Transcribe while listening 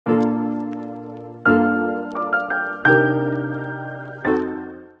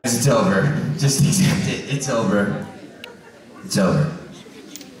it's over. Just accept it. It's over. It's over.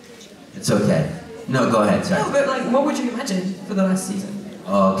 It's okay. No, go ahead, sorry. No, but like, what would you imagine for the last season?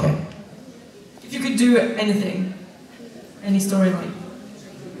 Oh, okay. If you could do anything, any storyline.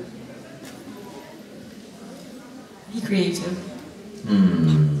 Be creative.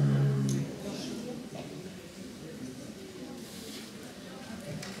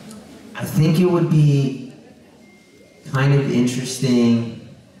 I think it would be kind of interesting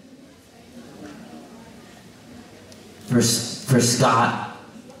for Scott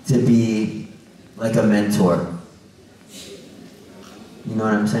to be like a mentor. You know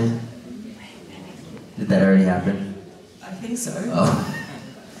what I'm saying? Did that already happen? I think so. Oh.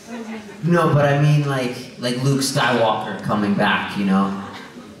 No, but I mean like Luke Skywalker coming back, you know?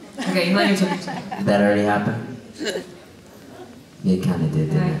 Okay, now you're talking. Did that already happen? Yeah, it kind of did,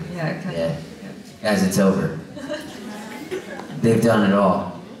 didn't it? Yeah, kind Yeah. of. Guys, it's over. They've done it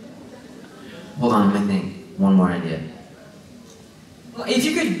all. Hold on, let me think. One more idea. Well, if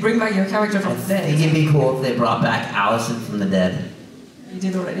you could bring back your character from the I dead. think it'd be cool if they brought back Allison from the dead. You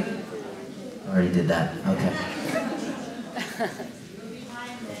did already. Already did that. Okay.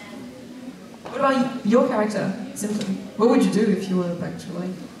 What about your character, simply? What would you do if you were back to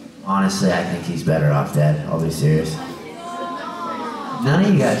life? Honestly, I think he's better off dead. I'll be serious. None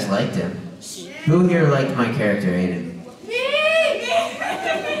of you guys liked him. Who here liked my character, Aiden?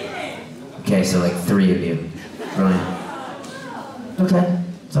 Okay, so like 3 of you. Brilliant. Okay,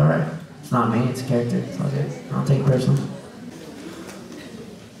 it's alright. It's not me, it's a character. It's all good. I don't take it personally.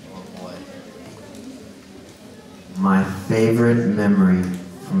 My favorite memory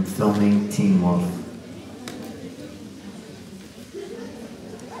from filming Teen Wolf.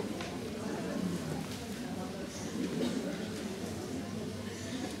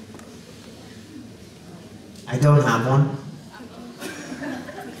 I don't have one.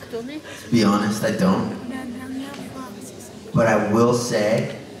 To be honest, I don't. But I will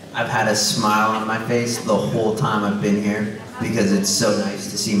say, I've had a smile on my face the whole time I've been here because it's so nice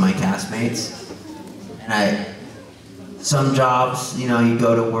to see my castmates. And some jobs, you know, you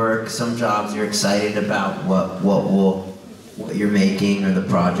go to work, some jobs you're excited about what you're making or the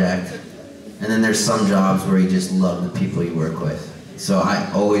project. And then there's some jobs where you just love the people you work with. So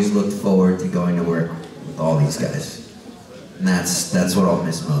I always looked forward to going to work with all these guys. And that's what I'll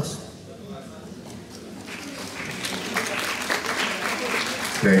miss most.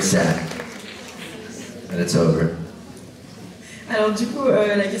 It's very sad that it's over. Alors du coup,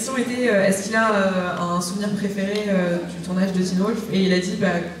 la question était, est-ce qu'il a un souvenir préféré du tournage de Teen Wolf? Et il a dit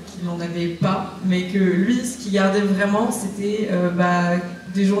qu'il n'en avait pas, mais que lui, ce qu'il gardait vraiment, c'était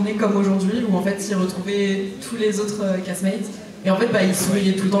des journées comme aujourd'hui, où en fait il retrouvait tous les autres castmates. Et en fait, il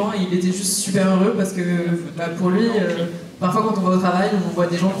souriait tout le temps, et il était juste super heureux parce que pour lui, parfois quand on va au travail, on voit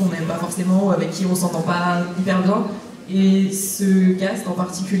des gens qu'on n'aime pas forcément, ou avec qui on s'entend pas hyper bien. Et ce cast en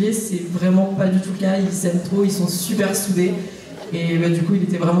particulier, c'est vraiment pas du tout le cas, ils s'aiment trop, ils sont super soudés. Et du coup, il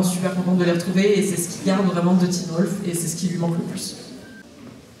était vraiment super content de les retrouver, et c'est ce qu'il garde vraiment de Teen Wolf, et c'est ce qui lui manque le plus.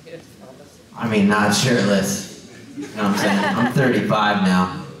 I mean, not shirtless. You know what I'm saying? I'm 35 now.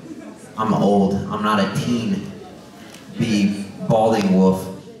 I'm old. I'm not a teen. Be balding wolf.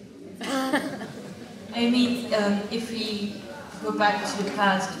 I mean, if we go back to the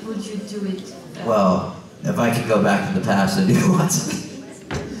past, would you do it? Well, if I could go back to the past, I'd do lots.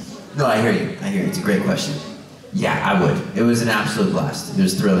 No, I hear you. I hear you. It's a great question. Yeah, I would. It was an absolute blast. It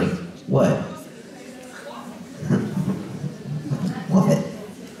was thrilling. What? What?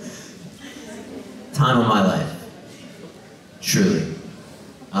 Time of my life. Truly.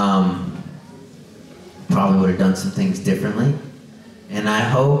 Probably would have done some things differently. And I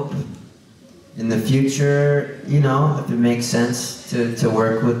hope in the future, you know, if it makes sense to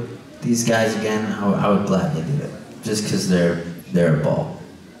work with these guys again, I would gladly do it. Just because they're a ball.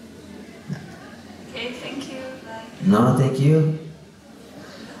 Okay, thank you. Bye. Non, thank you.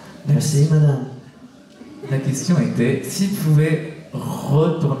 Merci, madame. La question était, s'il pouvait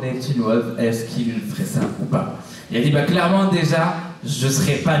retourner Teen Wolf, est-ce qu'il ferait ça ou pas? Il a dit, clairement déjà, je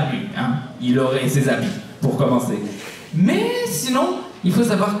serais pas nu, hein. Il aurait ses habits, pour commencer. Mais sinon, il faut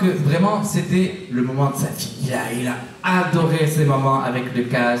savoir que vraiment, c'était le moment de sa vie. Il a adoré ces moments avec le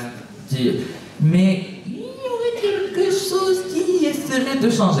cast. Mais il y aurait quelque chose qui essaierait de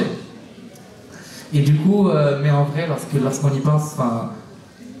changer. Et du coup, mais en vrai, lorsqu'on y pense,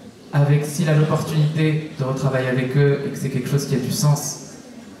 s'il a l'opportunité de retravailler avec eux et que c'est quelque chose qui a du sens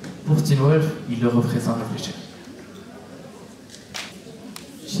pour Teen Wolf, il le referait sans réfléchir.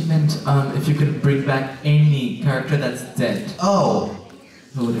 She meant if you could bring back any character that's dead. Oh.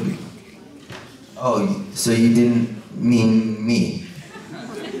 Who would it be? Oh, so you didn't mean me?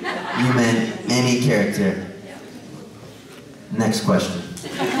 You meant any character. Next question.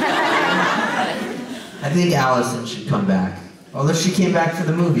 I think Allison should come back. Although she came back for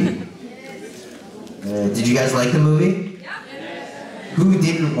the movie. Did you guys like the movie? Who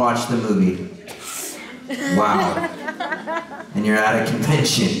didn't watch the movie? Wow. And you're at a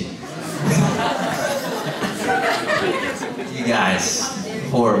convention. You guys,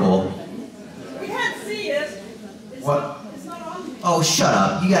 horrible. We can't see it. What? Oh, shut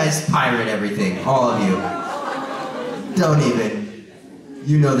up. You guys pirate everything. All of you. Don't even.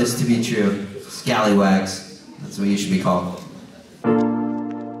 You know this to be true. Scallywags. That's what you should be called.